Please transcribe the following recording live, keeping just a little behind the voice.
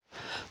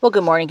Well,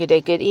 good morning, good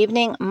day, good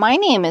evening. My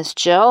name is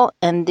Jill,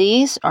 and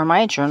these are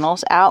my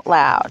journals out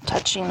loud.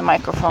 Touching the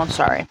microphone,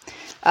 sorry.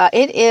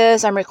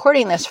 I'm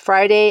recording this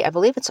Friday, I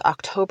believe it's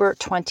October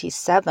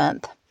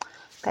 27th.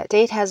 That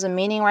date has a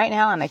meaning right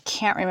now, and I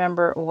can't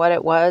remember what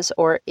it was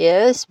or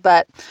is,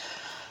 but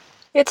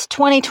it's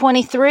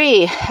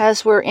 2023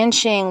 as we're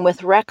inching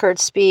with record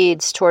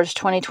speeds towards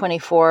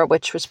 2024,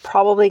 which was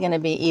probably going to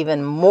be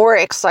even more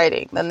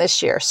exciting than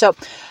this year. So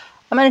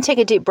I'm going to take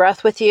a deep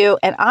breath with you,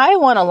 and I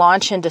want to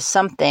launch into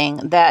something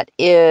that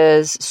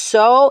is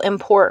so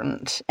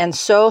important and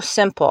so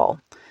simple.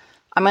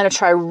 I'm going to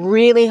try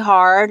really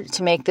hard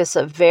to make this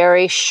a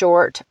very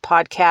short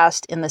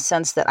podcast in the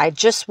sense that I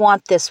just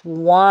want this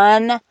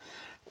one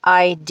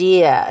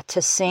idea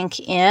to sink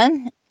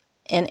in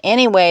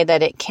any way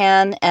that it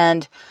can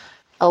and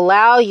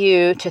allow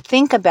you to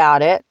think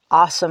about it.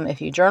 Awesome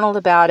if you journaled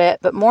about it,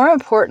 but more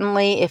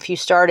importantly, if you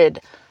started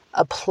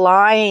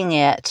applying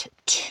it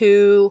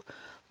to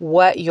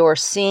what you're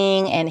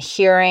seeing and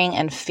hearing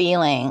and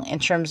feeling in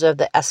terms of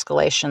the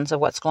escalations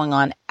of what's going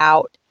on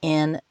out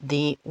in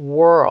the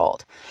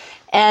world.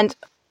 And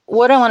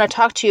what I want to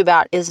talk to you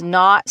about is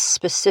not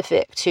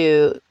specific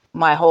to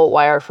my whole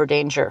Wire for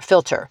Danger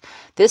filter.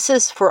 This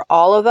is for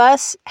all of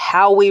us.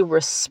 How we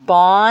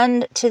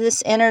respond to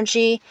this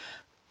energy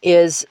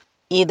is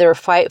either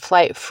fight,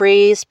 flight,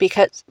 freeze,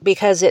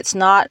 because it's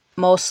not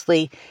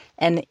mostly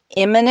an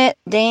imminent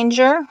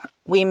danger.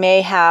 We may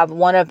have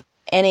one of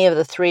any of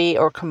the three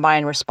or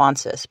combined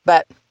responses.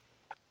 But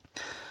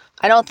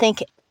I don't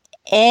think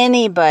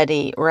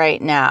anybody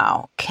right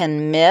now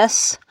can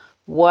miss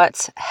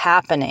what's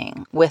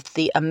happening with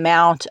the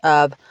amount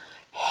of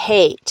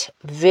hate,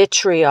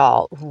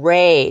 vitriol,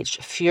 rage,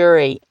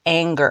 fury,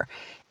 anger,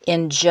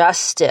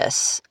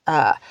 injustice,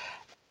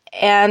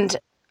 and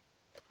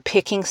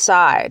picking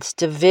sides,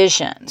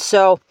 division.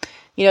 So,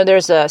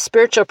 there's a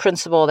spiritual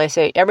principle. They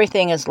say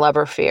everything is love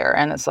or fear.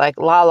 And it's like,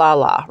 la, la,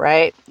 la,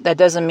 right? That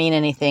doesn't mean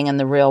anything in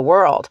the real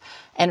world.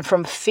 And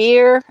from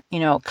fear,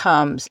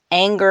 comes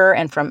anger.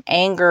 And from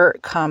anger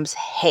comes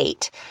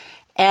hate.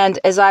 And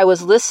as I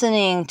was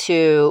listening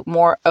to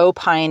more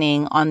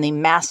opining on the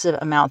massive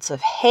amounts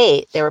of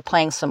hate, they were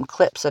playing some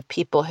clips of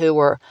people who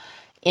were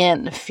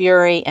in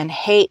fury and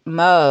hate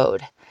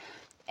mode.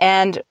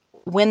 And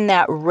when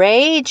that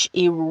rage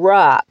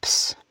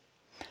erupts,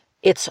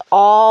 it's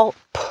all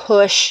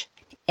push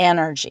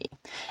energy.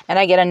 And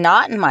I get a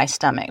knot in my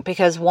stomach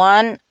because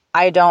one,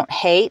 I don't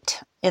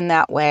hate in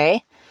that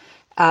way.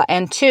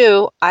 And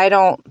two, I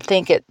don't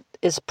think it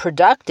is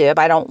productive.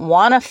 I don't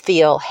want to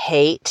feel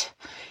hate.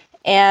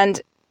 And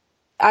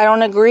I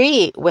don't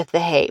agree with the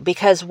hate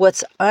because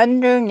what's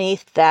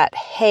underneath that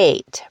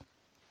hate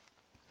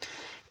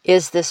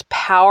is this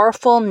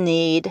powerful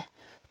need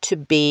to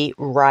be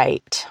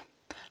right.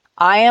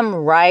 I am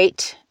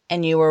right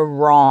and you are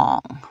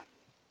wrong.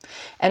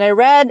 And I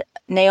read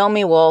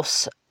Naomi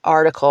Wolf's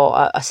article,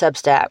 a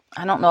Substack.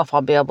 I don't know if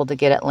I'll be able to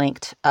get it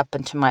linked up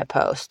into my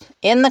post.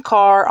 In the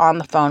car, on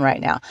the phone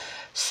right now.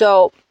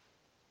 So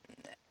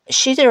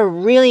she did a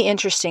really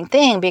interesting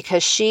thing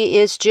because she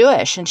is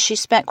Jewish and she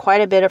spent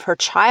quite a bit of her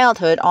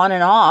childhood on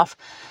and off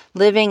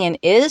living in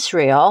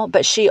Israel.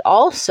 But she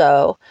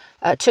also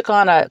took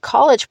on a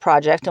college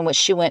project in which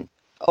she went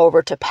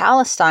over to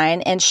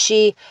Palestine and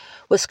she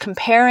was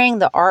comparing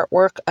the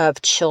artwork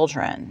of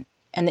children.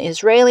 And the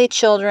Israeli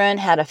children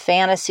had a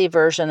fantasy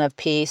version of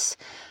peace.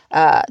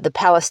 The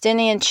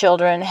Palestinian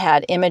children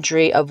had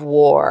imagery of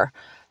war.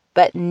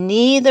 But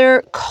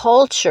neither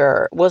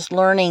culture was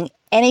learning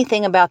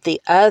anything about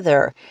the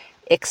other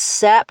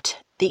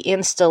except the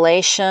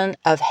installation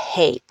of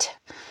hate.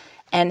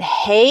 And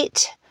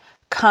hate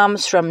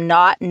comes from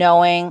not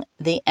knowing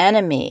the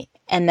enemy,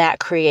 and that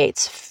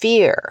creates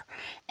fear.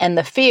 And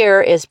the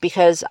fear is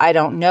because I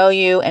don't know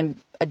you and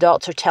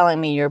adults are telling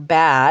me you're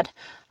bad.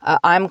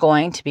 I'm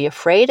going to be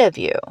afraid of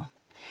you.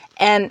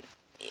 And,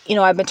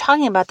 I've been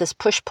talking about this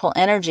push-pull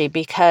energy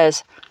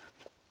because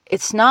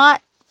it's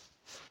not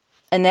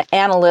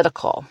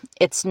analytical.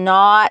 It's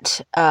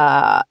not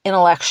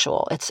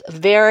intellectual. It's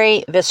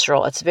very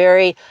visceral. It's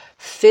very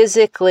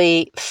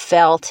physically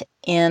felt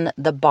in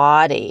the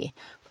body,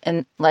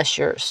 unless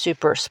you're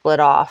super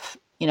split off,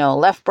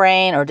 left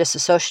brain or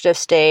dissociative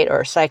state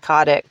or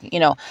psychotic.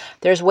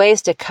 There's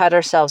ways to cut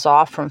ourselves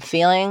off from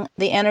feeling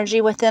the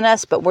energy within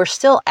us, but we're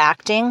still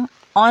acting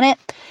on it.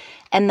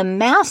 And the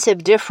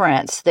massive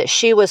difference that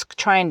she was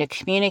trying to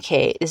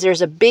communicate is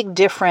there's a big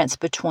difference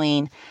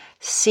between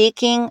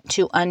seeking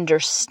to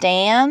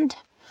understand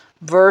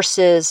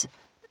versus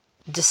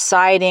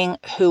deciding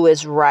who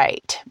is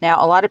right.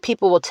 Now, a lot of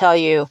people will tell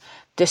you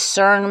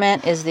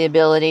discernment is the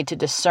ability to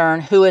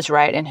discern who is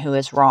right and who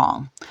is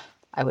wrong.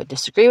 I would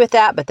disagree with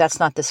that, but that's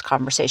not this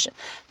conversation.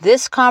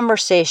 This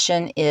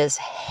conversation is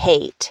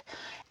hate.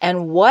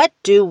 And what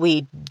do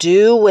we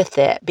do with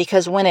it?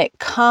 Because when it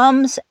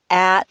comes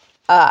at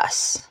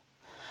us,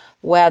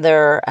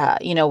 whether,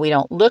 we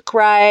don't look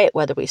right,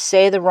 whether we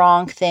say the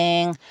wrong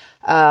thing,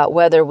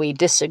 whether we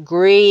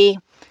disagree,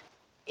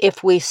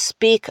 if we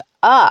speak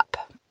up,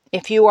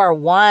 if you are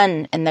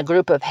one and the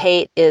group of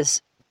hate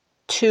is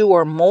two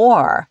or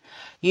more,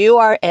 you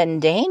are in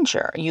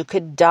danger. You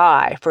could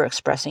die for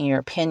expressing your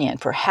opinion,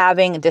 for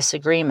having a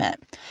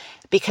disagreement,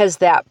 because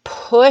that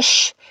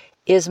push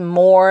is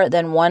more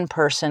than one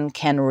person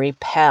can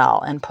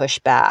repel and push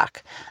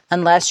back,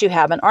 unless you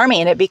have an army.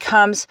 And it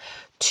becomes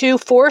two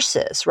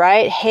forces,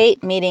 right?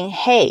 Hate meeting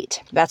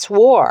hate. That's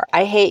war.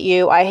 I hate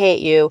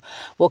you.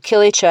 We'll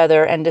kill each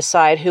other and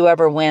decide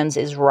whoever wins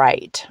is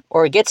right,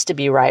 or gets to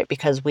be right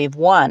because we've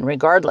won,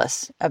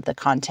 regardless of the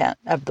content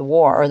of the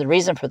war or the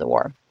reason for the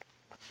war.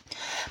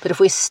 But if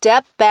we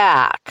step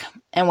back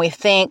and we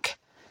think,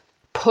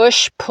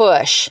 push,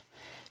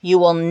 you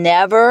will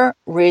never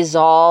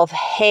resolve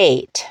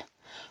hate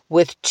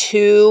with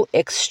two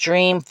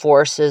extreme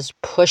forces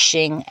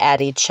pushing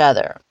at each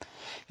other.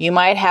 You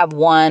might have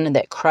one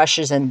that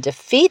crushes and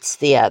defeats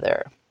the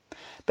other,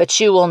 but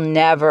you will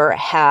never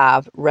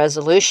have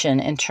resolution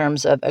in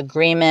terms of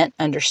agreement,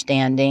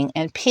 understanding,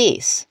 and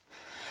peace.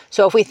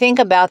 So if we think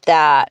about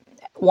that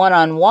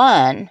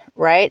one-on-one,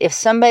 right? If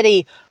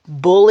somebody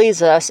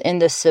bullies us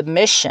into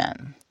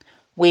submission,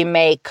 we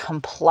may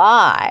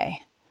comply,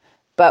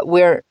 but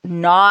we're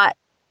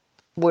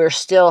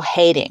still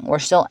hating, we're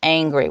still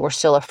angry, we're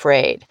still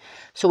afraid.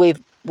 So we've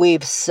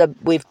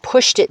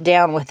pushed it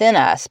down within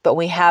us, but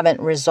we haven't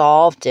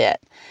resolved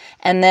it.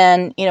 And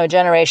then,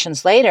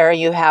 generations later,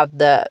 you have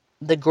the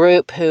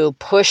group who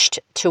pushed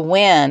to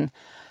win,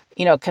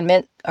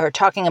 commit or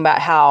talking about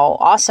how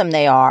awesome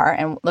they are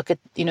and look at,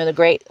 the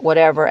great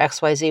whatever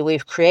XYZ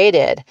we've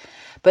created.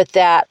 But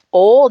that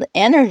old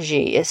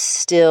energy is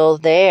still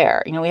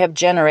there. We have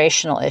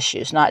generational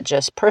issues, not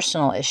just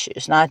personal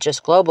issues, not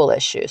just global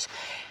issues.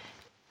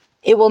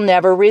 It will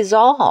never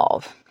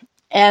resolve.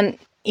 And,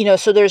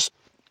 so there's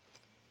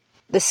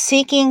the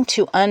seeking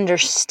to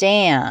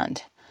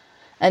understand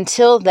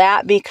until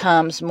that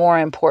becomes more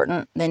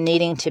important than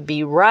needing to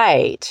be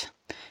right.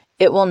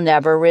 It will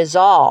never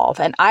resolve.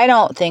 And I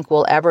don't think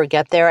we'll ever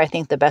get there. I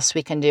think the best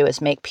we can do is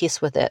make peace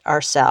with it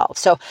ourselves.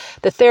 So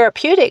the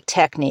therapeutic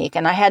technique,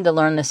 and I had to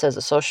learn this as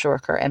a social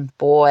worker, and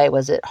boy,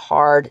 was it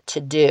hard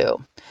to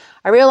do.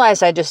 I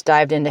realized I just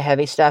dived into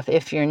heavy stuff.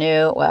 If you're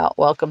new, well,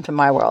 welcome to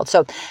my world.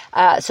 So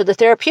the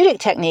therapeutic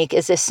technique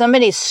is if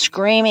somebody's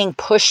screaming,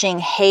 pushing,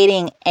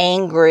 hating,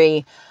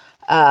 angry,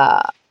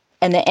 and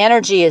the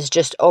energy is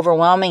just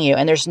overwhelming you,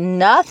 and there's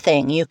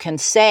nothing you can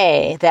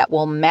say that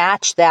will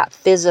match that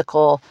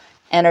physical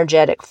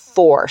energetic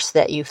force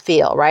that you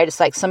feel, right? It's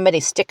like somebody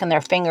sticking their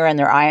finger in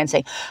their eye and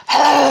saying,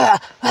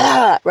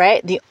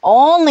 right? The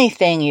only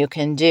thing you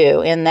can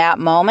do in that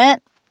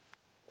moment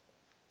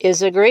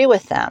is agree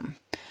with them.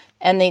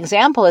 And the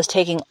example is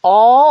taking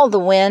all the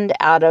wind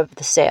out of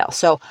the sail.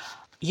 So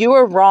you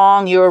are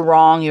wrong.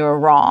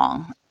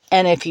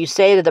 And if you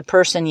say to the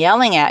person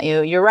yelling at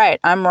you, you're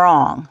right, I'm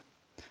wrong,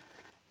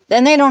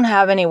 then they don't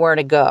have anywhere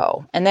to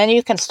go. And then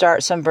you can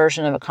start some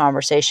version of a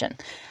conversation.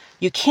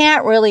 You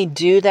can't really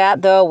do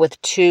that, though,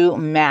 with two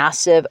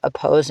massive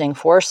opposing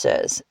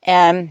forces.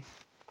 And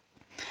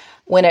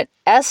when it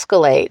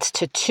escalates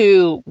to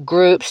two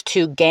groups,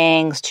 two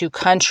gangs, two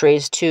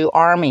countries, two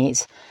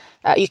armies,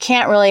 you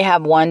can't really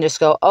have one just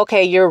go,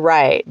 okay, you're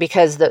right,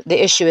 because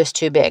the issue is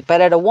too big. But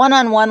at a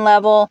one-on-one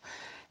level,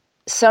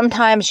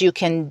 sometimes you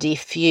can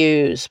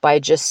diffuse by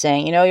just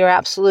saying, you're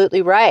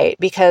absolutely right.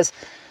 Because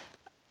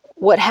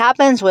what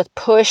happens with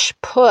push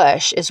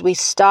is we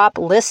stop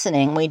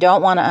listening. We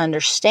don't want to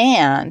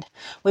understand.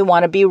 We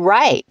want to be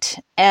right.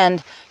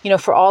 And,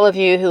 for all of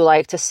you who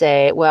like to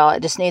say, well,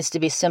 it just needs to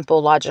be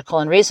simple, logical,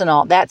 and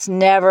reasonable, that's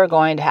never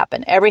going to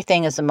happen.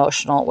 Everything is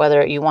emotional,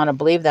 whether you want to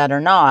believe that or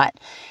not.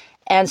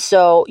 And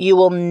so you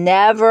will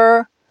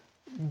never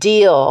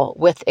deal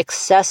with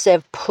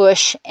excessive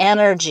push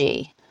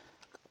energy,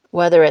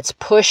 whether it's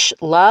push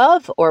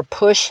love or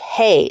push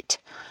hate,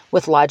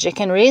 with logic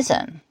and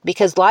reason,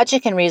 because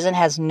logic and reason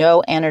has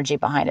no energy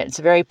behind it. It's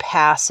a very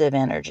passive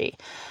energy.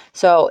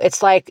 So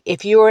it's like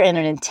if you are in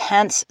an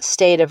intense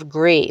state of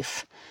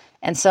grief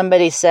and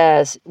somebody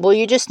says, well,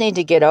 you just need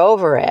to get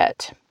over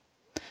it.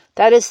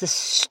 That is the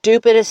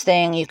stupidest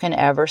thing you can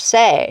ever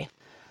say.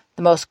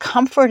 The most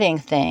comforting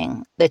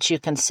thing that you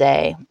can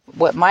say,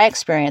 what my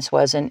experience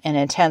was in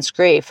intense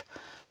grief,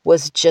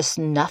 was just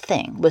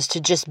nothing, was to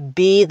just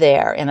be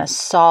there in a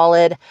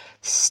solid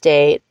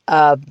state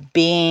of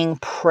being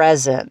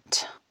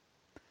present.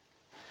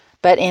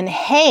 But in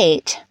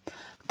hate,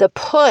 the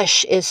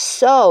push is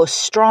so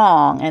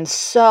strong and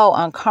so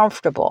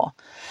uncomfortable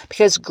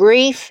because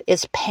grief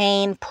is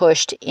pain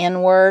pushed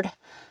inward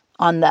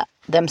on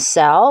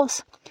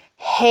themselves.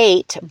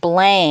 Hate,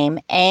 blame,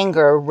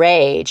 anger,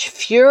 rage,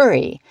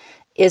 fury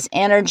is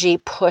energy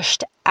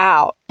pushed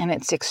out, and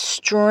it's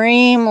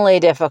extremely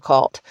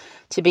difficult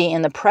to be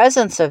in the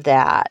presence of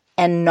that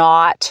and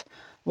not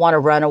want to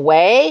run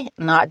away,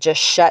 not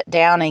just shut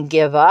down and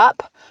give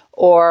up,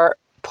 or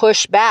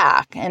push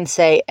back and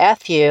say,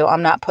 F you,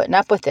 I'm not putting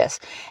up with this.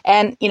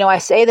 And, I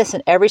say this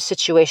in every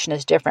situation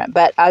is different,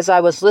 but as I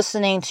was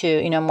listening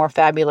to, more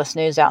fabulous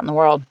news out in the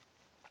world,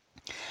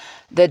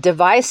 the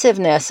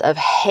divisiveness of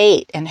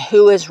hate and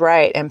who is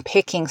right and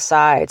picking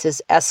sides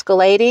is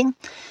escalating.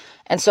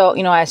 And so,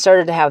 I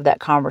started to have that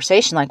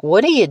conversation, like,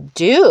 what do you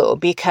do?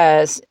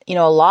 Because, a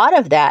lot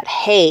of that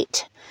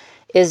hate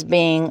is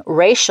being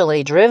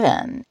racially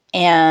driven.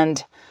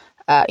 And,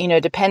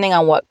 depending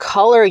on what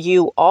color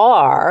you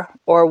are,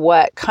 or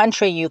what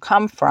country you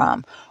come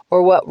from,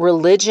 or what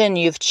religion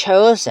you've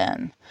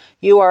chosen,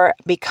 you are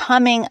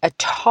becoming a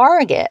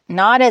target,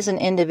 not as an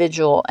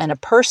individual and a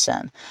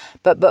person,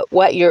 but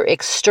what your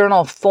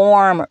external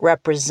form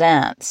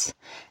represents.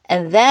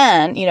 And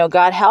then,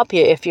 God help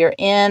you if you're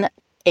in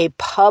a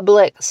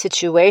public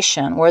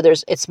situation where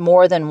it's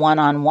more than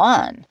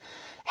one-on-one.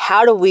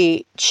 How do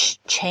we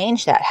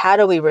change that? How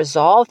do we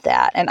resolve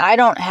that? And I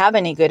don't have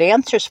any good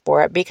answers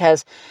for it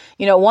because,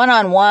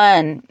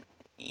 one-on-one,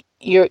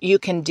 you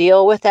can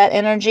deal with that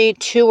energy.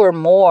 Two or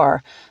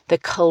more, the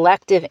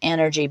collective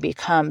energy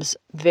becomes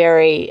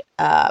very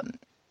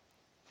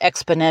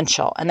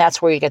exponential. And that's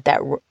where you get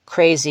that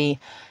crazy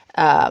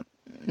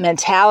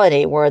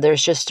mentality where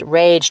there's just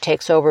rage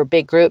takes over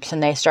big groups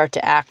and they start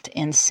to act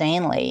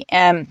insanely.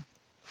 And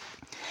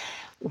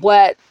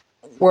what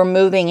we're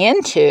moving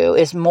into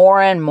is more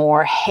and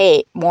more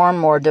hate, more and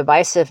more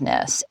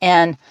divisiveness.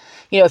 And,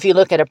 if you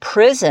look at a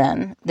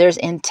prison, there's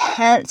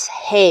intense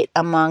hate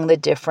among the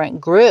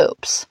different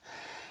groups.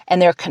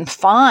 And they're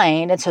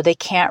confined, and so they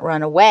can't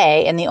run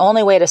away. And the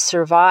only way to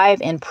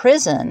survive in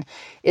prison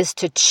is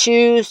to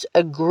choose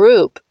a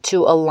group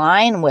to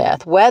align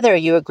with, whether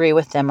you agree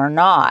with them or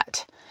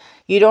not.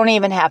 You don't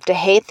even have to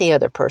hate the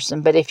other person,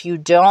 but if you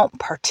don't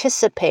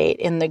participate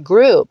in the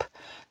group,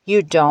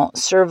 you don't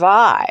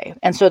survive.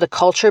 And so the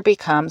culture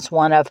becomes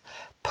one of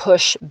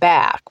push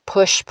back,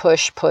 push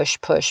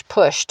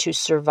to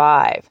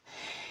survive.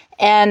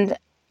 And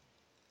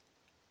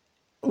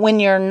when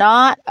you're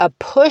not a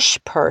push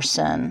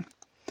person,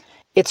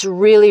 it's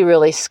really,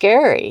 really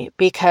scary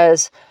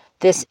because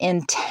this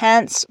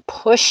intense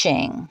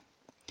pushing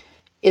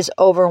is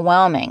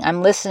overwhelming.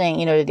 I'm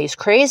listening, to these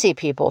crazy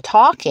people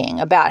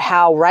talking about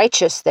how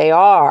righteous they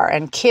are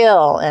and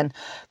kill and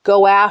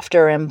go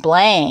after and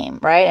blame,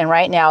 right? And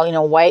right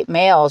now, white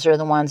males are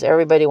the ones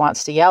everybody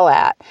wants to yell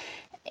at.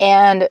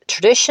 And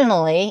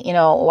traditionally,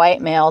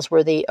 white males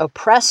were the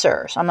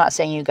oppressors. I'm not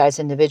saying you guys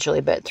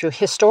individually, but through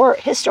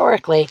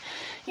historically,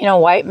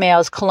 white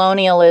males,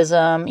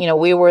 colonialism,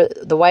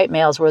 the white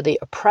males were the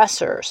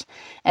oppressors.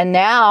 And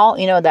now,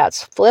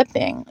 that's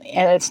flipping.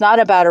 And it's not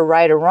about a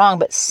right or wrong,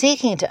 but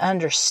seeking to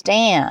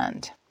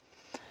understand.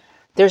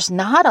 There's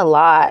not a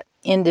lot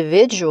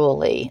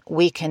individually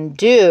we can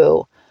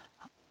do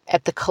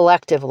at the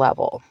collective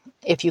level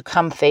if you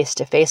come face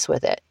to face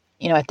with it.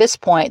 At this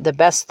point, the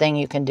best thing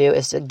you can do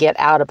is to get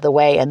out of the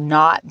way and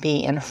not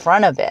be in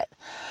front of it.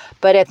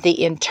 But at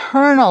the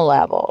internal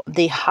level,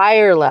 the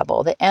higher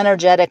level, the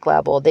energetic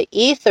level, the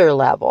ether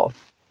level,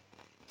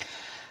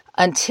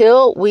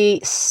 until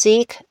we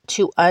seek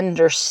to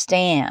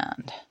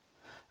understand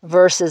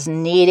versus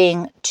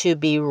needing to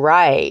be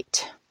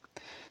right,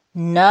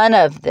 none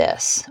of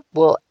this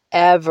will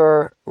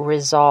ever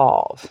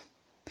resolve.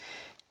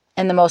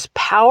 And the most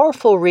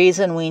powerful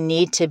reason we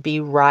need to be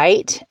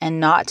right and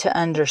not to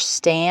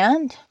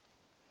understand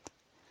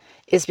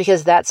is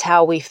because that's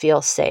how we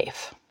feel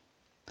safe.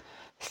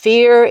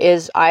 Fear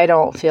is, I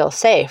don't feel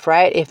safe,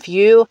 right?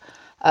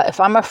 If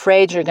I'm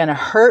afraid you're going to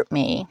hurt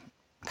me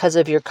because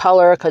of your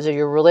color, because of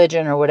your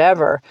religion or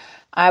whatever,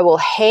 I will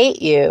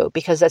hate you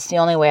because that's the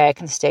only way I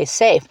can stay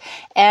safe.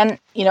 And,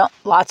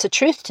 lots of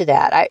truth to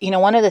that.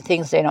 One of the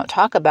things they don't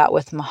talk about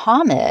with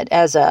Muhammad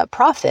as a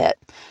prophet,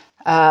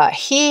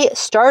 he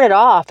started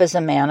off as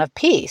a man of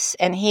peace,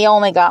 and he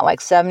only got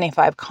like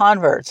 75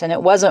 converts, and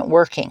it wasn't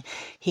working.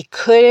 He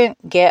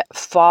couldn't get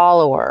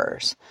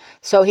followers.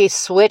 So he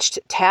switched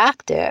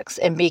tactics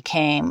and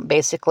became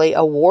basically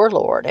a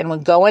warlord and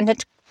would go into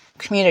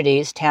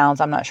communities,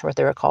 towns, I'm not sure what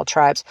they were called,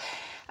 tribes,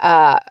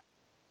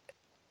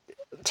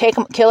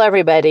 kill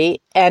everybody,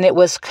 and it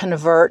was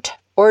convert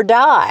or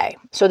die.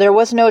 So there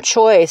was no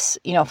choice,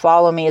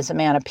 follow me as a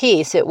man of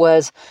peace. It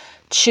was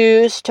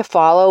choose to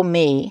follow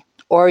me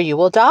or you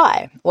will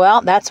die.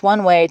 Well, that's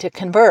one way to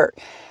convert.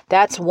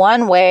 That's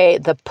one way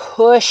the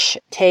push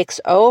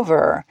takes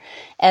over,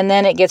 and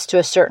then it gets to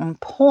a certain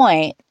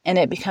point and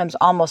it becomes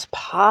almost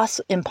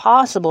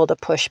impossible to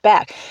push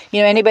back.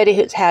 Anybody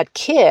who's had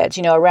kids,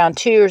 around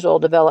 2 years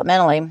old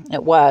developmentally,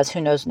 it was, who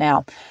knows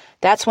now,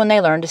 that's when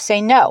they learn to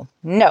say no.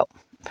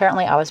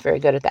 Apparently I was very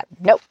good at that.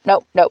 Nope.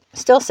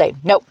 Still say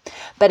nope.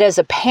 But as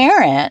a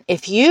parent,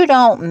 if you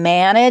don't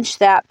manage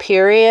that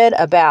period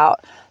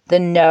about the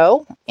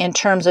no in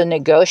terms of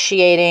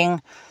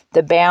negotiating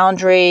the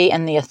boundary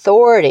and the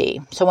authority.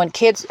 So when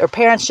kids or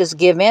parents just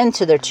give in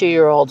to their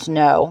 2-year-olds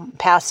no,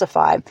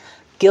 pacify,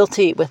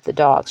 guilty with the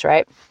dogs,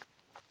 right?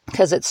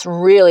 Because it's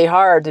really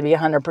hard to be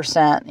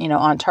 100%,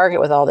 on target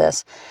with all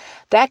this.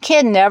 That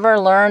kid never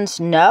learns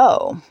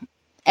no.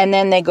 And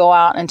then they go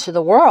out into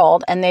the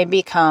world and they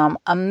become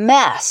a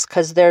mess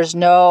because there's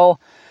no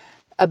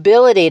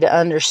ability to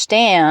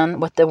understand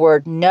what the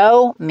word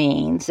no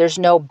means. There's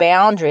no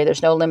boundary.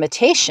 There's no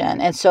limitation.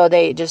 And so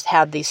they just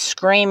have these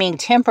screaming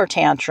temper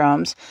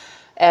tantrums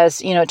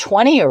as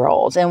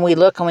 20-year-olds, and we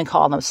look and we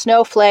call them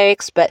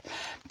snowflakes, but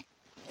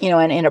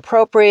and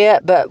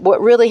inappropriate. But what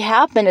really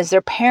happened is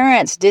their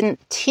parents didn't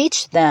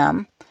teach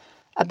them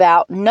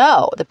about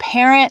no. The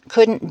parent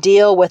couldn't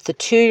deal with the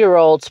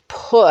 2-year-old's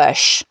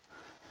push,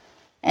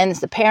 and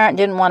the parent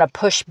didn't want to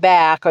push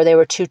back, or they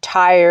were too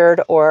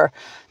tired or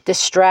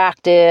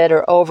distracted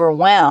or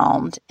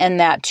overwhelmed, and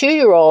that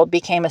 2-year-old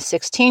became a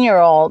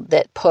 16-year-old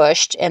that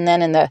pushed, and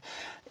then in the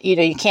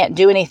you can't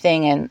do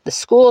anything in the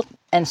school,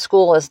 and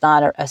school is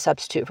not a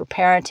substitute for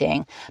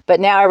parenting, but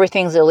now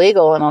everything's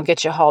illegal and it'll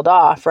get you hauled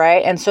off,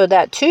 right? And so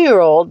that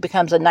 2-year-old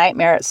becomes a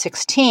nightmare at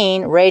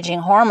 16, raging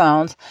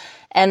hormones,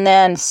 and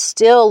then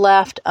still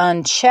left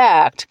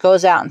unchecked,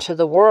 goes out into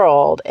the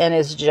world and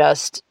is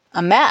just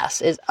a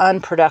mess, is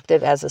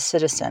unproductive as a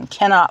citizen,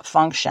 cannot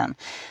function,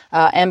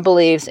 and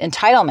believes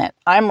entitlement.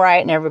 I'm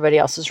right and everybody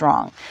else is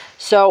wrong.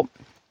 So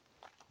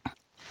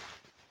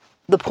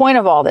the point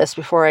of all this,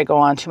 before I go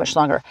on too much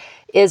longer,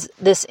 is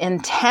this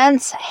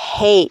intense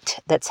hate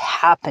that's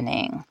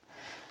happening.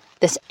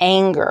 This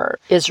anger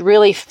is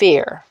really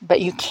fear,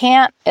 but you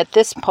can't, at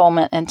this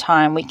moment in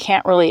time, we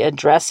can't really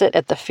address it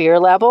at the fear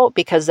level,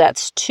 because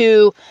that's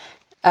too,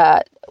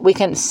 we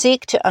can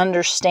seek to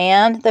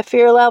understand the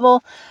fear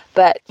level,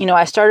 but,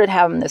 I started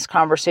having this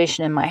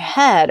conversation in my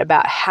head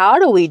about how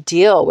do we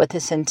deal with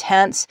this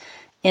intense,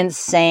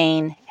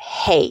 insane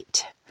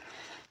hate.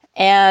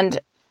 And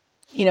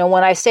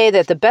when I say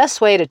that the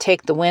best way to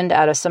take the wind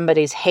out of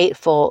somebody's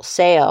hateful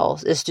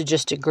sails is to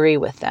just agree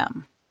with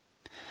them.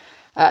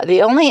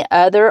 The only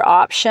other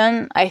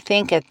option, I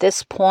think, at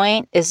this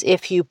point is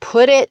if you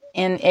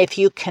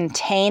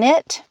contain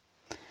it,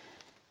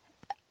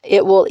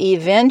 it will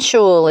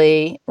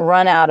eventually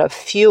run out of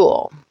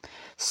fuel.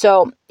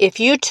 So if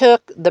you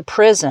took the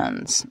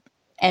prisons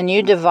and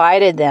you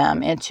divided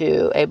them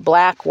into a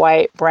black,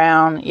 white,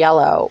 brown,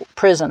 yellow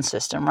prison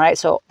system, right?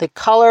 So the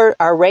color,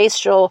 our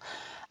racial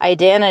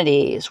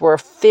identities were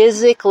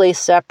physically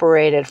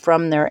separated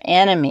from their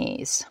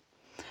enemies.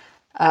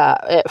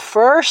 At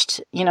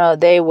first,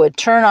 they would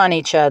turn on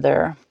each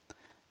other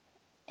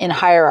in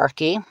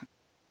hierarchy,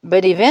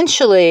 but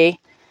eventually,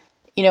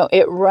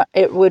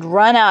 it would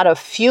run out of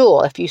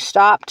fuel if you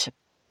stopped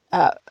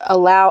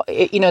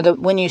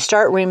when you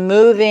start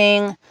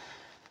removing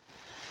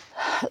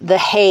the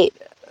hate.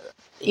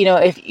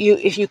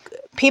 If you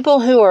people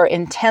who are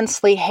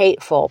intensely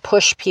hateful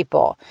push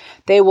people,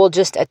 they will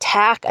just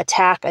attack.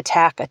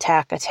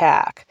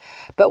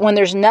 But when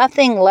there's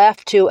nothing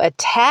left to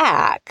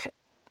attack,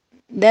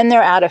 then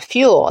they're out of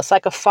fuel. It's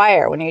like a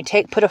fire. When you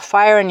put a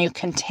fire and you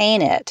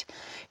contain it,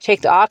 you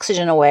take the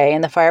oxygen away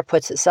and the fire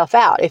puts itself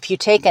out. If you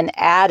take an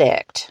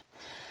addict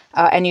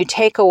and you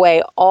take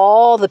away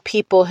all the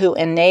people who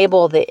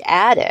enable the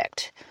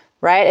addict,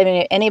 right? I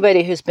mean,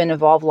 anybody who's been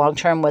involved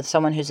long-term with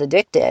someone who's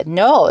addicted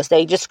knows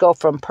they just go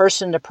from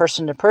person to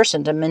person to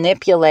person to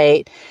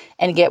manipulate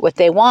and get what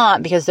they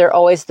want, because they're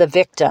always the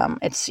victim.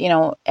 It's,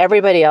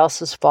 everybody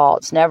else's fault.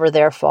 It's never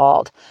their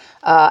fault.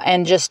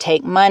 And just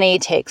take money,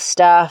 take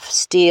stuff,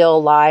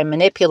 steal, lie,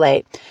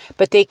 manipulate.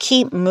 But they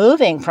keep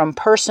moving from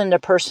person to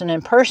person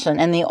and person.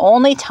 And the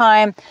only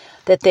time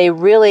that they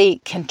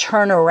really can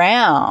turn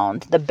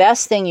around, the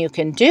best thing you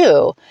can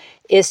do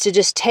is to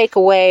just take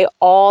away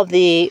all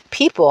the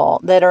people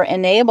that are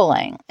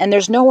enabling, and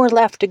there's nowhere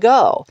left to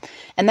go.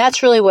 And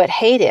that's really what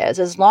hate is.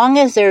 As long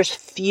as there's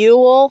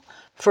fuel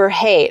for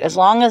hate, as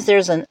long as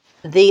there's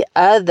the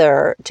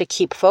other to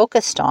keep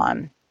focused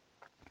on,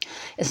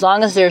 as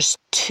long as there's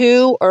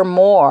two or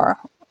more,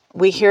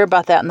 we hear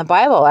about that in the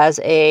Bible as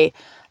a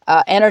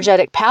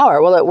energetic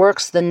power. Well, it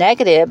works the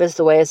negative as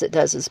the way as it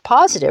does is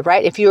positive,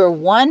 right? If you're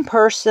one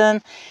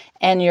person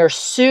and you're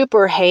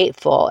super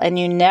hateful and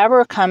you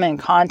never come in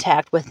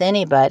contact with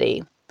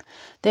anybody,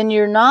 then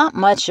you're not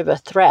much of a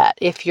threat.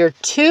 If you're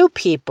two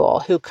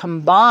people who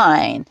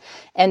combine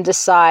and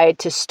decide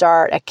to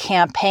start a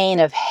campaign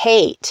of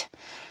hate,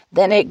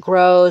 then it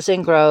grows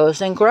and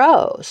grows and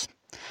grows.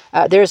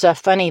 There's a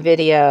funny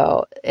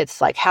video. It's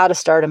like how to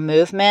start a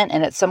movement,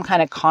 and it's some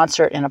kind of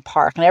concert in a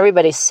park, and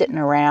everybody's sitting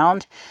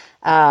around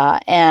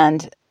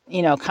and,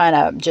 kind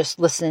of just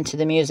listening to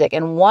the music.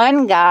 And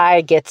one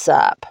guy gets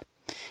up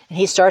and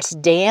he starts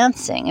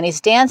dancing, and he's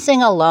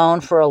dancing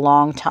alone for a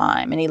long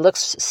time, and he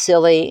looks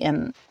silly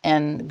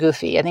and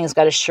goofy. I think he's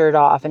got his shirt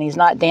off, and he's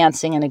not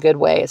dancing in a good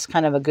way. It's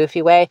kind of a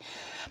goofy way.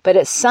 But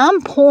at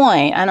some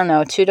point, I don't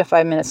know, 2 to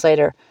 5 minutes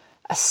later,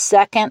 a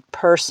second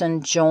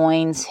person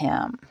joins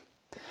him.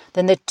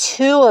 Then the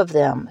two of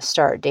them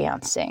start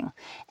dancing.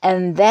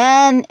 And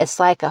then it's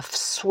like a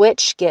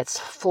switch gets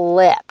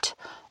flipped.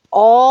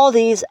 All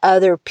these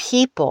other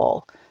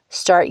people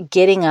start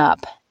getting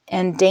up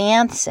and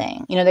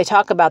dancing. They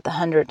talk about the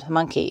 100th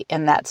monkey,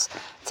 and it's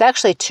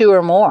actually two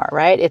or more,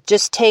 right? It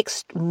just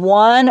takes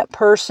one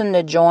person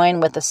to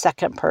join with a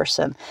second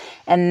person.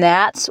 And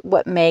that's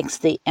what makes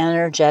the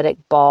energetic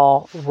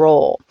ball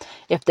roll.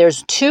 If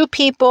there's two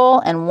people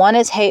and one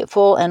is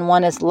hateful and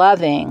one is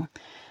loving,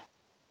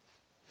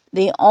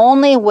 the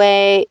only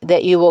way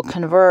that you will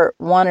convert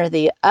one or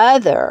the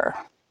other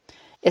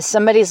is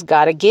somebody's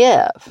got to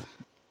give.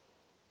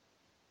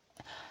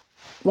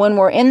 when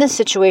we're in this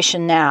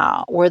situation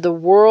now where the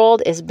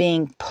world is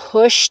being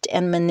pushed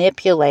and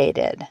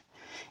manipulated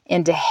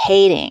into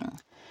hating,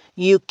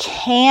 you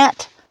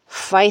can't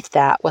fight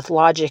that with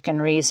logic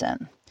and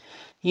reason.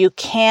 You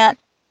can't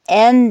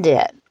end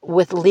it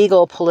with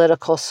legal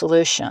political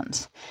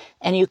solutions.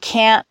 And you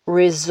can't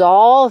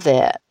resolve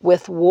it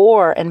with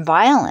war and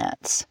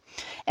violence.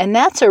 And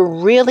that's a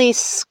really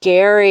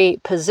scary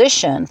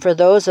position for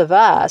those of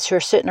us who are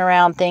sitting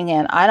around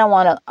thinking,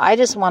 I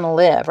just want to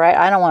live, right?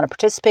 I don't want to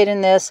participate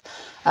in this.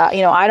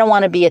 I don't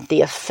want to be at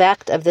the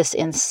effect of this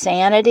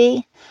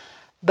insanity.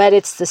 But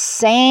it's the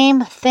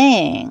same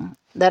thing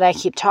that I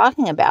keep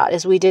talking about,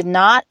 is we did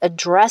not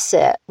address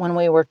it when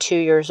we were 2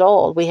 years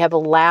old. We have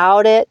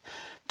allowed it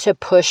to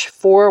push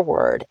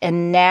forward.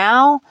 And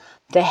now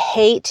the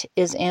hate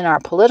is in our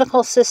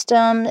political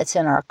system. It's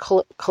in our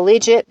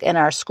collegiate and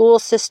our school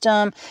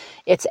system.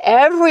 It's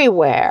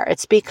everywhere.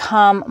 It's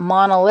become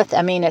monolithic.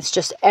 I mean, it's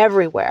just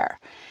everywhere.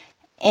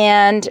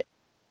 And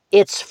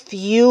it's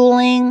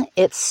fueling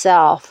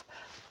itself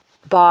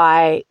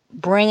by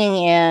bringing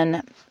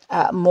in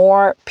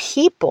more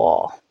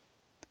people.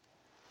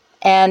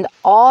 And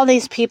all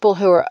these people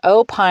who are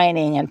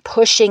opining and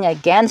pushing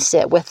against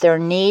it with their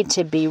need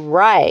to be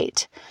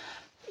right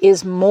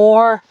is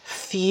more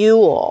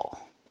fuel.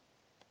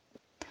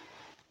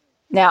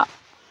 Now,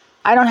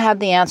 I don't have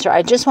the answer.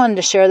 I just wanted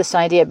to share this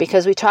idea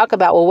because we talk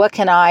about, well, what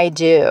can I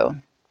do?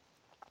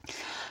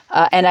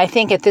 And I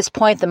think at this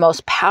point, the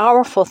most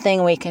powerful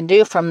thing we can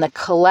do from the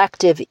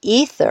collective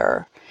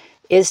ether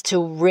is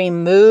to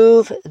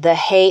remove the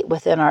hate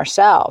within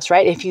ourselves,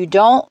 right? If you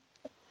don't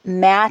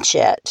match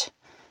it,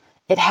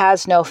 it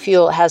has no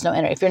fuel, it has no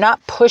energy. If you're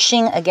not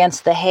pushing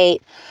against the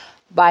hate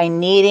by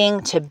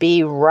needing to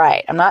be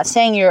right, I'm not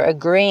saying you're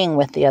agreeing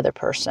with the other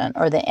person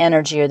or the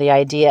energy or the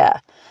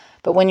idea,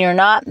 but when you're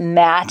not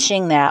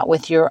matching that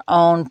with your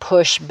own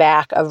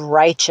pushback of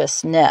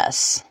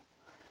righteousness,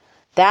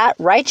 that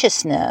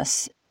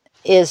righteousness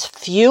is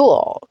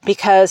fuel,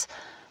 because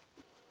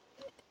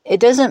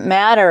it doesn't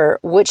matter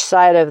which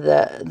side of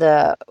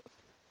the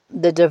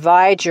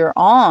divide you're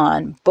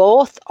on,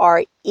 both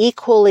are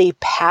equally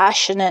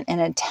passionate and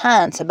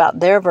intense about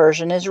their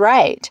version is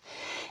right.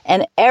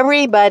 And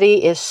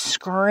everybody is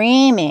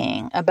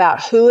screaming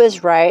about who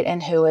is right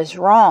and who is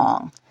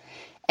wrong.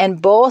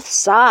 And both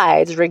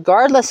sides,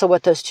 regardless of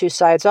what those two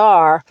sides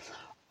are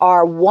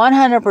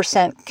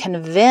 100%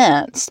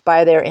 convinced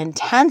by their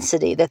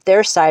intensity that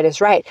their side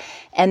is right.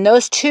 And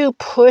those two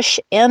push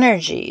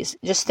energies,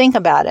 just think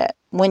about it.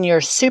 When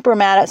you're super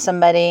mad at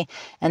somebody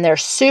and they're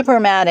super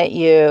mad at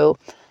you,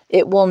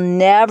 it will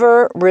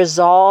never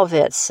resolve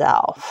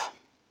itself.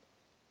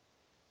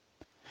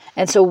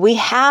 And so we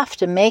have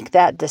to make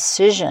that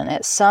decision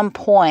at some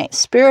point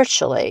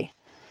spiritually.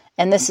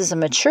 And this is a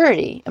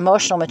maturity,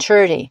 emotional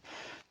maturity.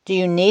 Do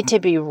you need to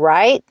be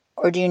right,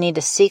 or do you need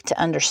to seek to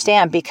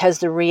understand? Because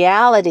the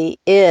reality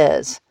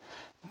is,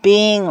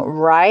 being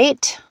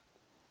right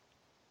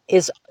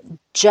is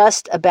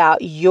just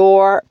about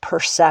your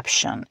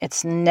perception.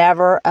 It's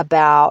never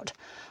about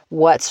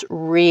what's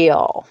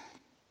real.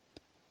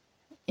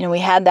 We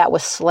had that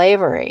with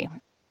slavery.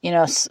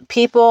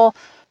 People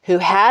who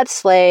had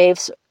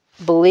slaves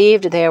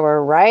believed they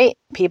were right.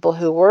 People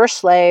who were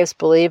slaves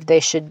believed they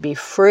should be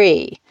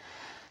free.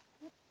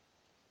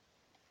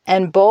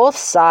 And both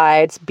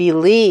sides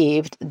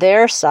believed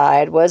their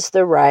side was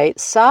the right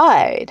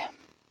side.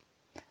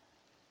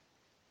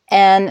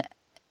 And,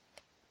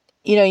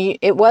 you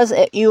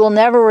will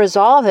never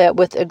resolve it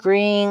with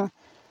agreeing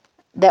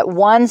that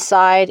one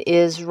side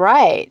is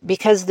right,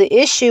 because the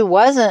issue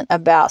wasn't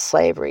about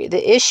slavery.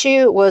 The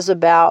issue was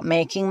about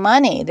making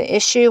money. The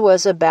issue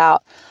was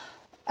about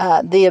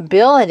the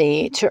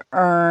ability to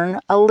earn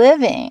a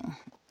living.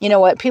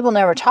 What people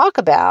never talk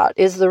about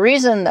is the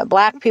reason that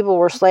black people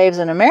were slaves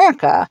in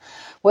America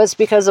was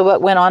because of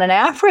what went on in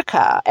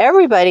Africa.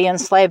 Everybody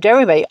enslaved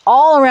everybody.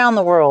 All around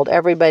the world,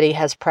 everybody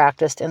has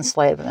practiced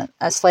enslavement,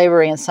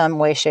 slavery in some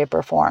way, shape,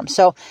 or form.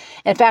 So,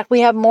 in fact,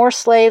 we have more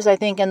slaves, I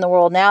think, in the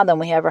world now than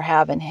we ever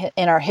have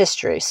in our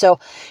history. So,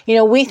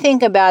 we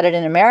think about it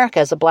in America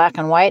as a black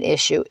and white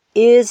issue.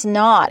 Is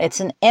not.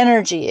 It's an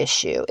energy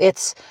issue.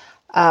 It's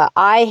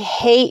I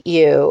hate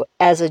you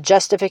as a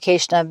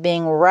justification of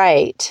being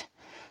right,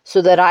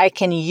 so that I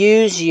can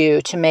use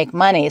you to make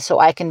money so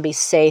I can be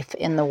safe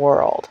in the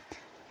world.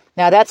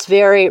 Now, that's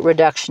very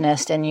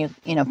reductionist,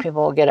 and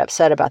people will get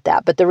upset about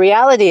that. But the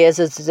reality is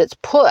it's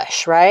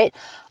push, right?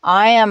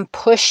 I am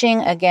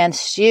pushing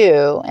against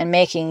you and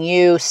making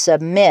you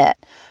submit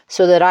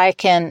so that I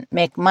can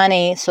make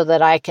money, so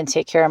that I can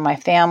take care of my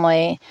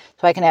family,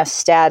 so I can have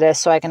status,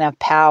 so I can have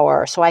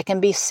power, so I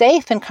can be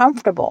safe and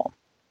comfortable.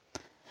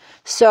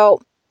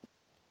 So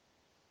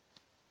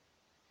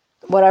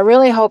what I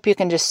really hope you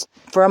can just,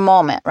 for a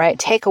moment, right,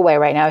 take away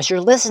right now is you're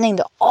listening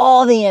to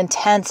all the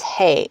intense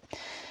hate.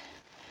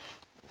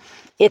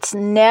 It's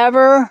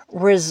never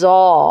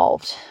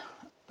resolved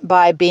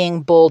by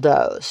being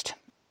bulldozed.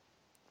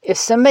 If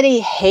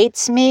somebody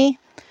hates me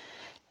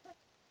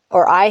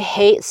or I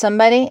hate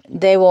somebody,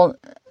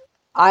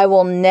 I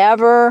will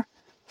never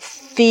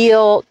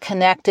feel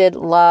connected,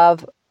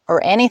 love,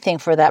 or anything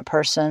for that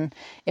person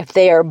if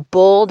they are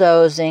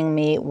bulldozing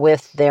me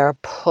with their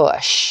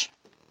push.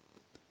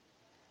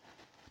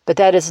 But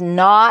that does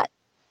not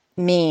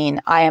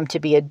mean I am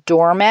to be a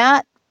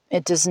doormat.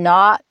 It does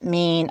not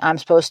mean I'm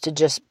supposed to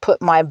just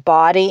put my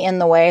body in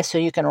the way so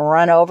you can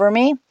run over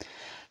me.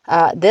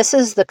 This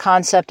is the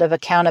concept of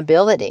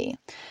accountability.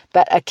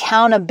 But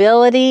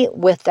accountability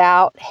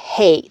without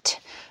hate.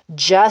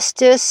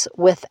 Justice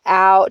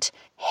without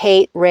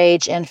hate,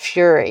 rage, and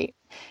fury.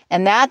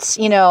 And that's,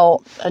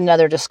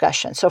 another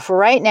discussion. So for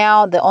right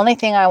now, the only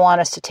thing I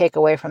want us to take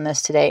away from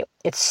this today,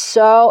 it's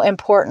so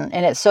important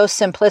and it's so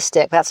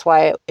simplistic. That's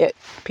why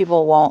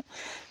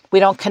we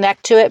don't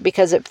connect to it,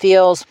 because it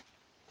feels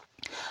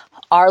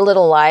our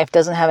little life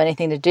doesn't have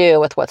anything to do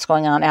with what's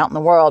going on out in the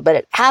world, but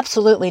it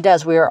absolutely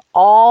does. We are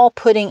all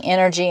putting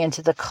energy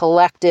into the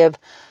collective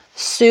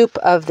soup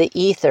of the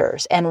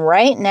ethers. And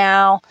right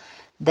now,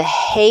 the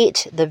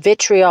hate, the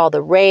vitriol,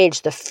 the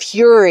rage, the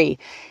fury,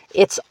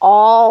 it's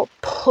all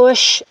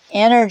push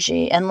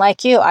energy. And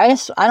like you, I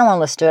don't want to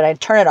listen to it. I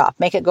turn it off,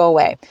 make it go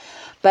away.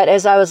 But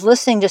as I was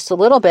listening just a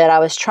little bit, I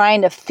was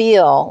trying to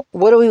feel,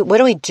 what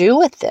do we do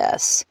with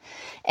this?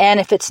 And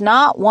if it's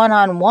not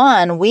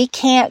one-on-one, we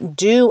can't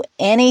do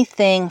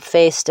anything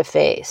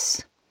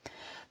face-to-face.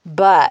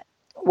 But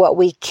what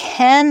we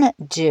can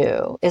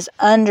do is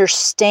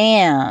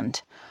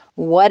understand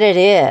what it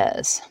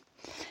is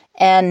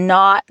and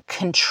not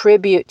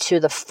contribute to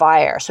the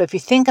fire. So if you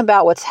think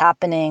about what's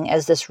happening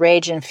as this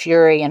rage and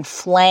fury and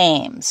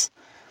flames,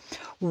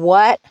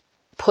 what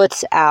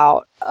puts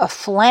out a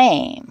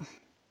flame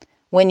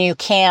when you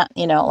can't,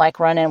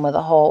 run in with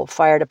a whole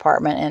fire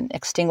department and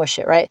extinguish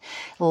it, right?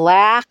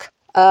 Lack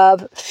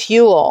of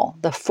fuel.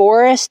 The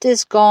forest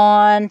is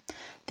gone.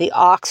 The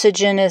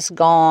oxygen is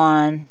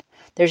gone.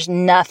 There's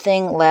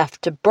nothing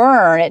left to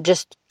burn. It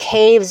just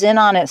caves in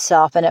on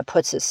itself and it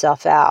puts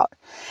itself out.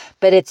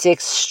 But it's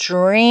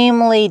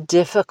extremely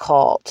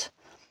difficult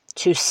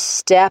to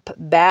step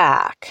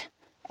back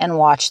and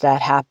watch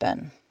that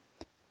happen.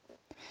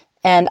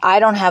 And I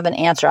don't have an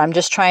answer. I'm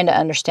just trying to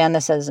understand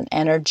this as an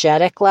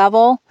energetic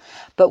level.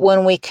 But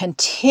when we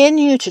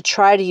continue to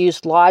try to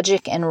use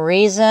logic and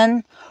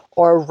reason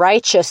or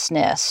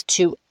righteousness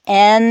to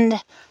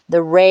end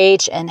the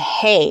rage and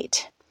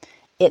hate,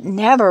 it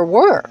never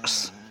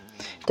works.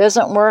 It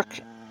doesn't work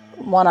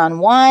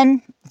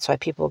one-on-one. That's why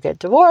people get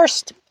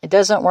divorced. It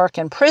doesn't work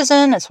in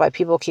prison. That's why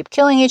people keep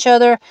killing each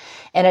other.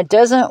 And it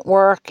doesn't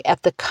work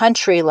at the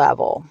country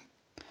level.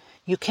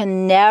 You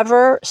can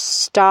never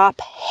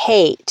stop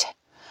hate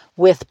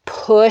with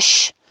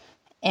push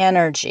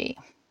energy.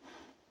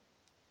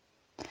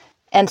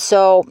 And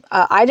so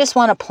I just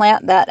want to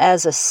plant that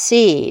as a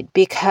seed,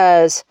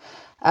 because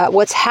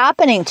what's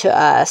happening to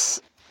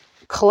us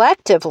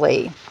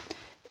collectively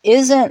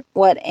isn't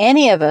what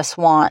any of us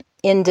want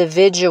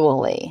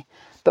individually,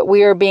 but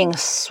we are being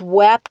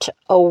swept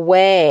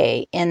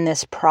away in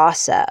this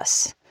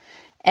process.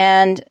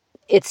 And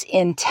it's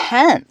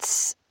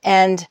intense,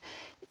 and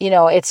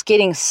it's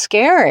getting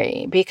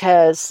scary,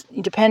 because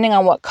depending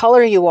on what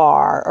color you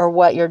are or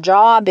what your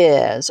job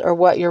is or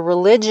what your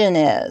religion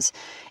is,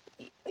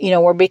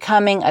 we're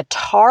becoming a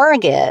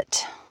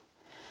target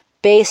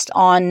based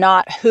on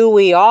not who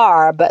we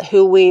are, but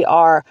who we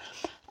are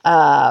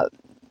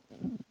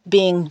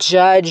being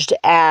judged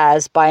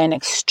as by an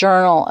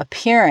external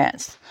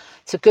appearance.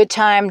 It's a good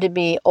time to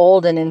be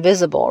old and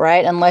invisible,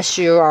 right? Unless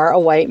you are a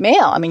white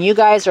male. I mean, you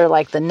guys are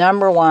like the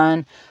number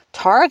one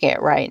target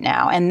right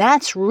now. And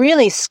that's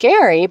really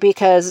scary,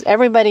 because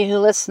everybody who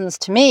listens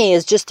to me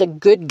is just a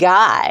good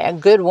guy, a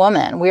good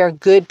woman. We are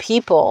good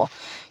people.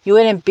 You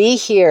wouldn't be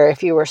here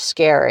if you were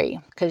scary,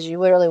 because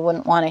you really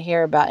wouldn't want to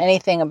hear about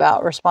anything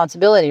about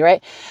responsibility,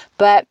 right?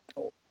 But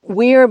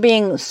we are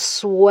being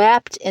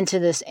swept into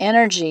this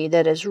energy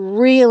that is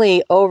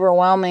really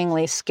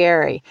overwhelmingly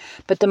scary.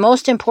 But the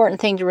most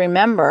important thing to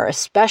remember,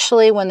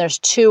 especially when there's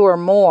two or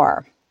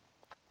more,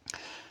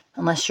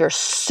 unless you're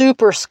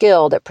super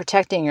skilled at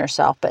protecting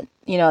yourself, but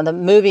the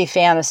movie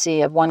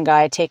fantasy of one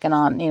guy taking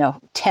on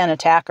 10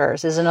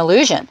 attackers is an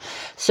illusion.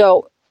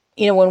 So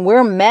when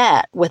we're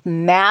met with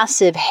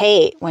massive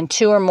hate, when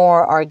two or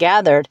more are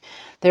gathered,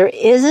 there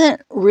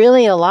isn't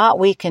really a lot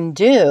we can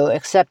do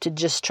except to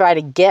just try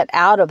to get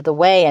out of the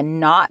way and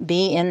not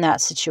be in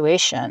that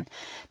situation,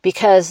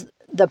 because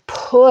the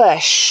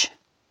push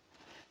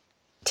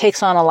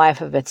takes on a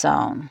life of its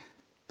own.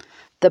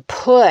 The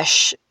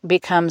push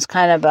becomes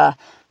kind of a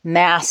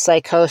mass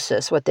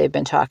psychosis, what they've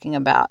been talking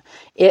about.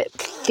 It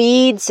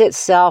feeds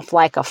itself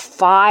like a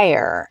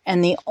fire,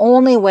 and the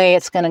only way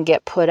it's going to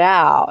get put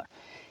out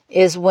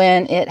is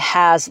when it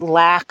has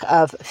lack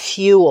of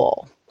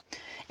fuel.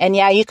 And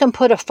yeah, you can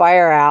put a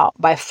fire out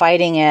by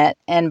fighting it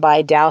and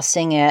by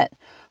dousing it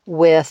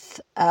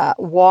with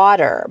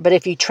water. But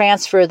if you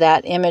transfer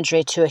that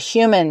imagery to a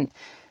human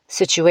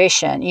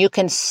situation, you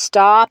can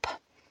stop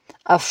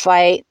a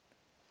fight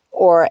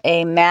or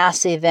a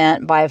mass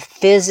event by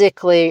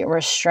physically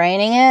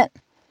restraining it,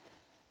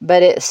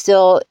 but it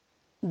still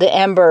the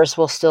embers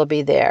will still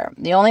be there.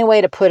 The only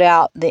way to put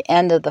out the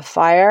end of the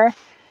fire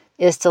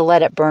is to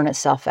let it burn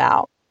itself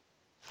out.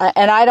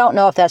 And I don't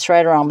know if that's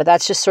right or wrong, but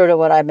that's just sort of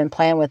what I've been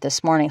playing with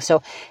this morning.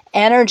 So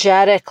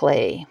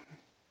energetically,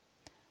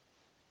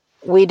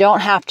 we don't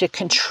have to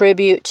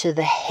contribute to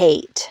the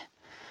hate.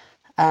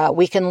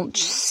 We can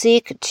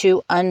seek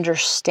to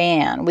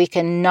understand. We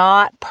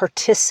cannot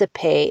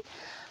participate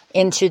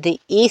into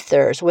the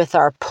ethers with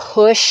our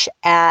push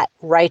at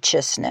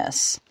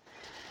righteousness.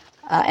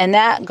 And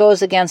that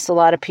goes against a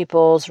lot of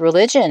people's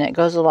religion. It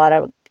goes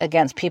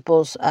against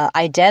people's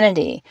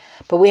identity.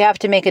 But we have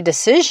to make a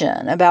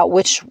decision about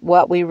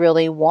what we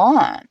really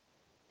want.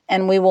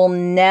 And we will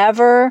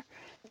never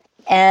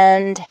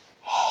end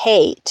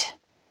hate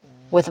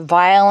with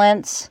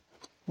violence,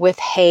 with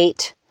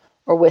hate,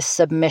 or with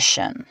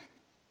submission.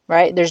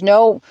 Right?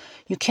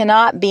 You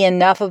cannot be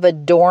enough of a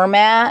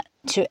doormat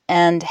to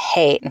end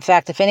hate. In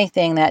fact, if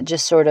anything, that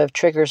just sort of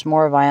triggers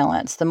more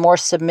violence. The more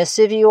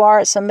submissive you are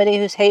at somebody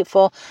who's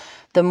hateful,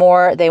 the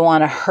more they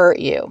want to hurt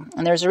you.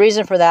 And there's a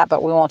reason for that,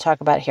 but we won't talk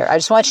about it here. I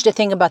just want you to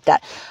think about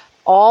that.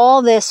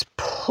 All this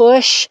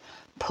push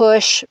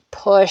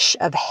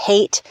of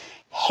hate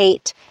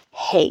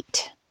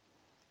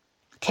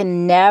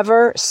can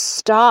never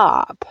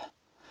stop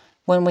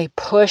when we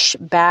push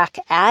back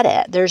at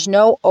it. There's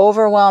no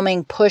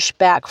overwhelming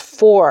pushback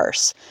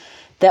force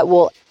that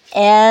will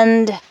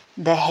end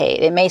the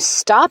hate. It may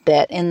stop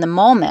it in the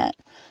moment,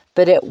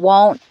 but it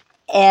won't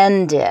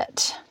end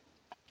it.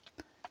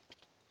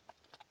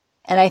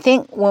 And I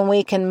think when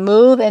we can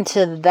move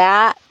into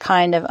that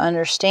kind of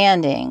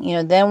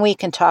understanding, then we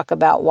can talk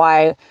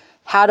about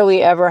how do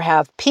we ever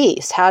have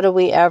peace? How do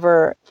we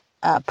ever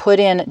put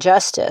in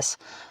justice?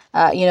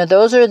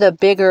 Those are the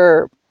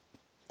bigger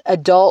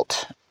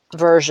adult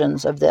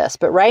versions of this.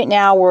 But right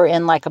now we're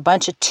in like a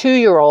bunch of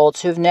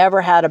 2-year-olds who've never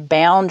had a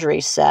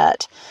boundary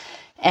set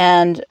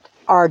and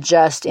are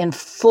just in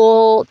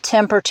full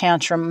temper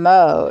tantrum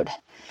mode.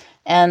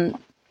 And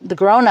the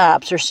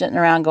grown-ups are sitting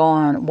around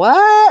going,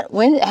 what?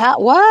 When? How?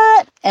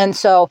 What? And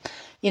so,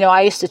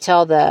 I used to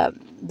tell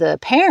the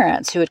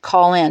parents who would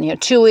call in,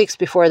 2 weeks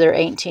before their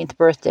 18th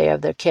birthday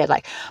of their kid,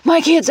 like,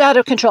 my kid's out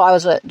of control. I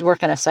was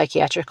working a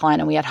psychiatric line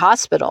and we had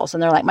hospitals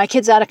and they're like, my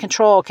kid's out of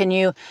control. Can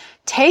you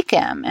take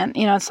him? And,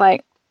 it's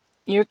like,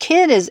 your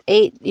kid is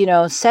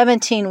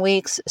 17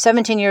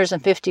 years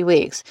and 50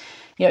 weeks.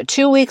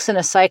 2 weeks in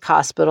a psych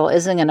hospital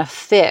isn't going to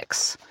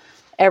fix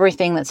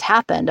everything that's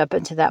happened up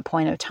until that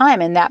point of time.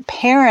 And that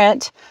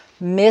parent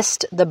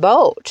missed the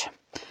boat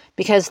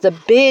because the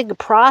big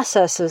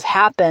processes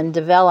happen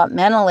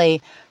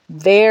developmentally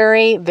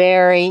very,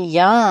 very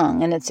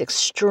young. And it's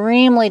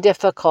extremely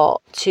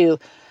difficult to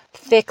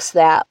fix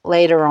that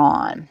later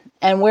on.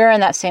 And we're in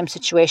that same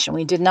situation.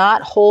 We did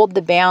not hold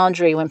the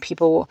boundary when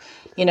people,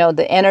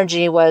 the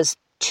energy was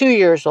 2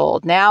 years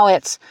old. Now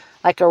it's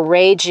like a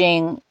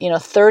raging,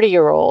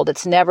 30-year-old.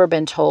 It's never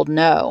been told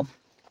no.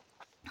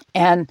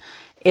 And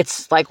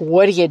it's like,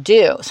 what do you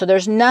do? So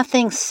there's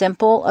nothing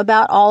simple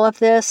about all of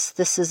this.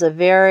 This is a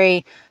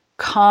very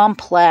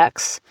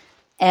complex,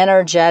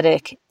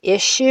 energetic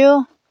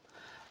issue,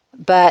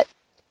 but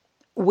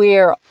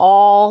we're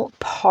all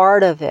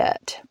part of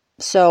it.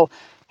 So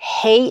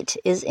hate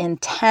is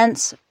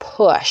intense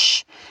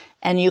push,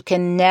 and you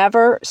can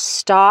never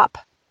stop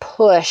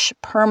push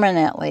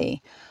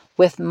permanently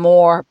with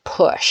more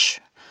push.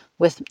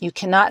 You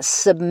cannot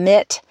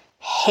submit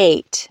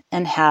hate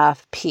and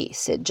have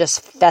peace. It just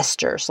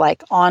festers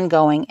like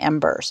ongoing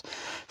embers.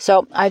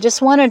 So I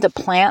just wanted to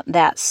plant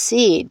that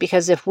seed,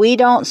 because if we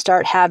don't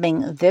start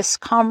having this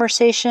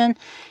conversation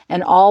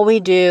and all we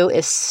do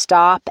is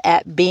stop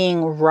at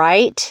being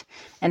right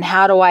and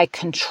how do I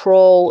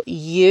control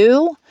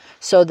you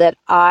so that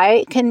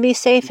I can be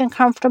safe and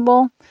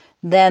comfortable,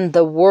 then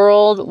the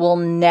world will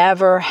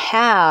never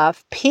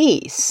have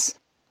peace.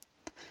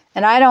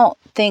 And I don't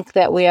think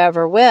that we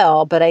ever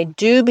will, but I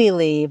do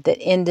believe that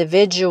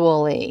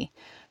individually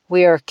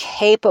we are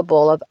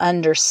capable of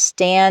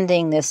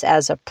understanding this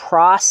as a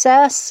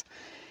process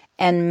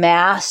and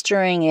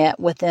mastering it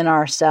within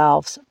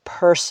ourselves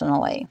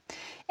personally.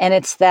 And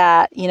it's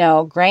that,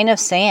 grain of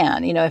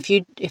sand.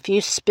 If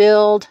you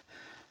spilled,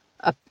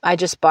 I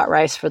just bought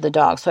rice for the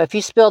dog. So if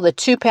you spilled the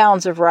 2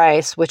 pounds of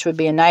rice, which would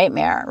be a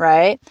nightmare,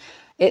 right?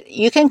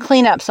 You can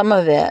clean up some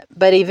of it,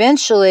 but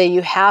eventually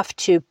you have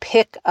to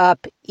pick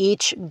up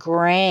each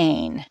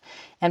grain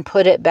and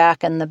put it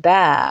back in the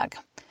bag.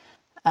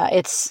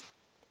 It's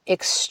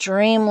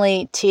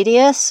extremely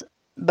tedious,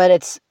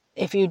 but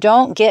if you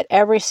don't get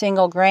every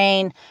single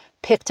grain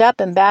picked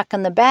up and back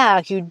in the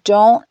bag, you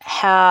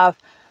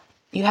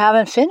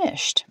haven't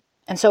finished.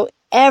 And so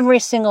every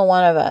single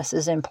one of us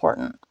is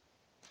important.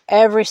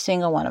 Every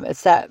single one of it.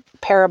 It's that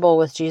parable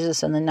with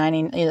Jesus and the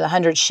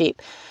 100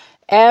 sheep.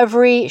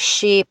 Every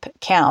sheep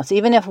counts.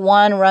 Even if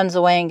one runs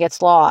away and gets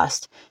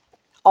lost,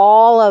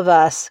 all of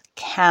us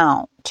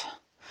count.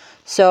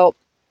 So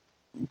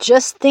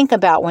just think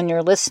about when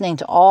you're listening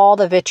to all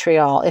the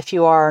vitriol, if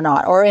you are or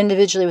not, or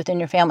individually within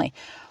your family.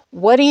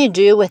 What do you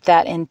do with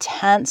that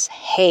intense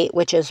hate,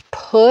 which is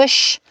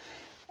push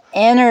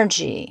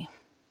energy.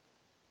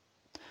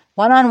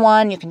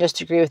 One-on-one, you can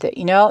just agree with it.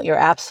 You're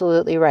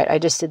absolutely right. I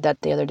just did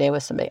that the other day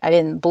with somebody. I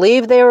didn't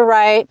believe they were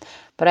right,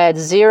 but I had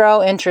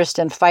zero interest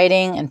in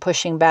fighting and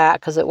pushing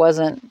back because it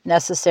wasn't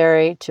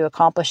necessary to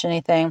accomplish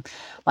anything.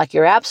 Like,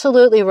 you're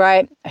absolutely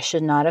right. I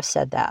should not have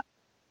said that.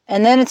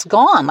 And then it's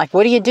gone. Like,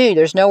 what do?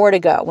 There's nowhere to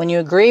go. When you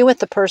agree with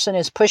the person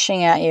who's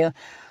pushing at you,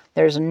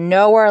 there's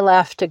nowhere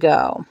left to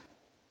go.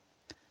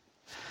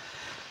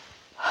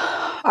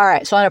 All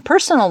right, so on a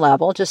personal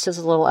level, just as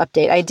a little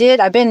update,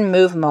 I've been in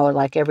move mode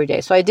like every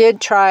day. So I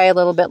did try a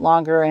little bit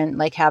longer in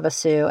Lake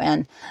Havasu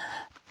and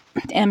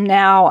am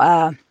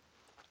now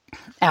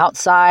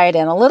outside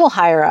and a little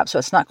higher up, so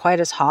it's not quite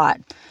as hot,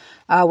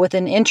 with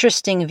an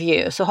interesting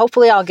view. So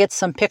hopefully I'll get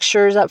some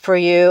pictures up for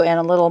you and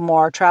a little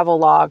more travel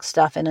log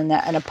stuff in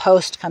a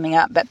post coming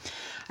up. But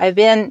I've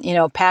been,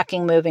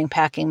 packing,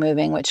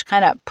 moving, which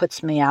kind of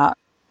puts me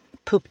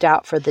pooped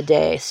out for the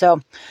day.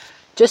 So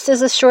just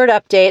as a short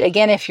update,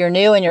 again, if you're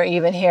new and you're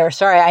even here,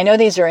 sorry, I know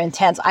these are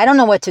intense. I don't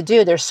know what to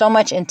do. There's so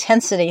much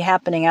intensity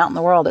happening out in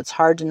the world. It's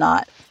hard to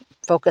not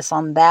focus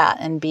on that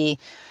and be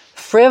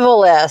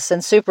frivolous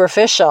and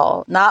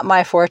superficial. Not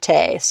my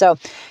forte. So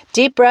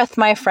deep breath,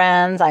 my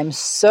friends. I'm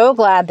so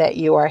glad that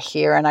you are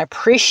here, and I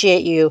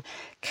appreciate you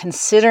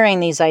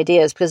considering these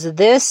ideas, because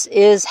this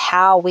is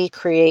how we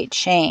create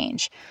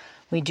change.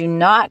 We do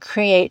not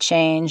create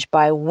change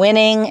by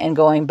winning and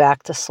going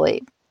back to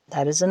sleep.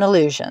 That is an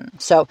illusion.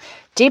 So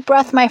deep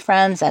breath, my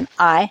friends, and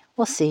I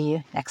will see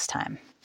you next time.